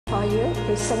for you.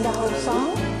 We sing the whole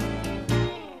song.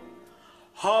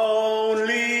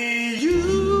 Only you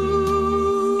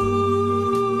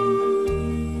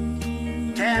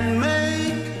can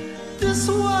make this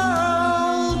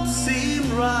world seem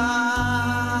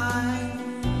right.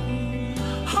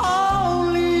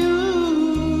 Only you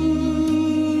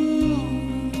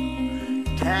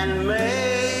can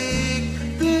make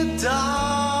the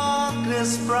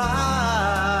darkness bright.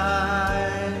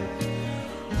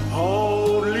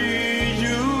 Only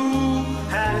you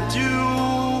and you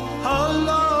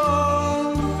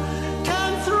alone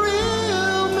can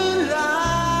thrill me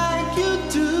like you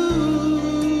do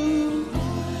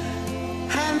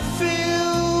and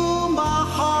fill my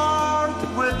heart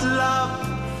with love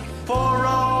for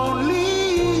only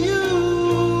you.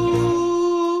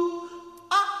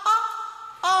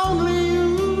 Only you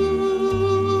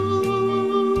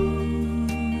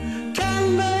can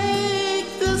make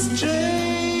this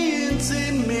change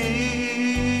in me.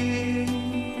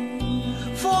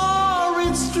 For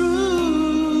it's true,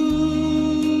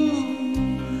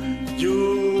 you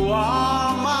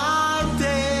are my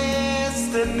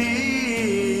destiny.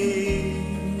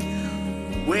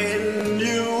 When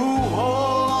you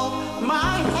hold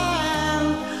my hand,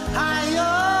 I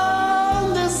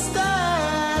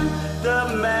understand the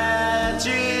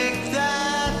magic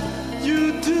that you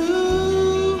do.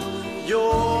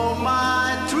 You're my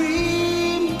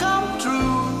dream come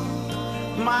true,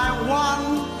 my one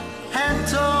and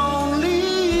only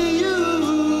you.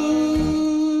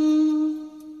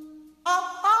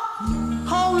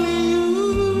 Only you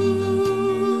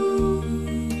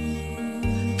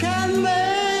can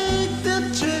make the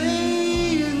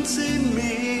change in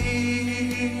me.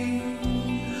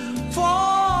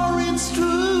 For it's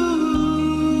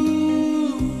true,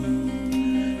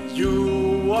 you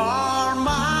are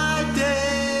my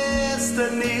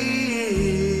destiny.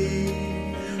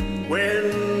 When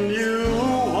you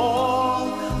hold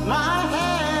my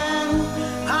hand,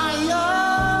 I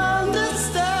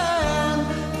understand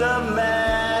the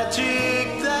magic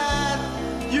that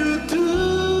you do.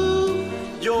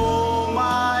 You're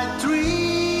my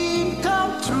dream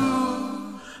come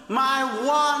true, my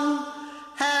one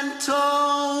and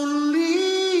only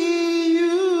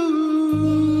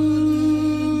you.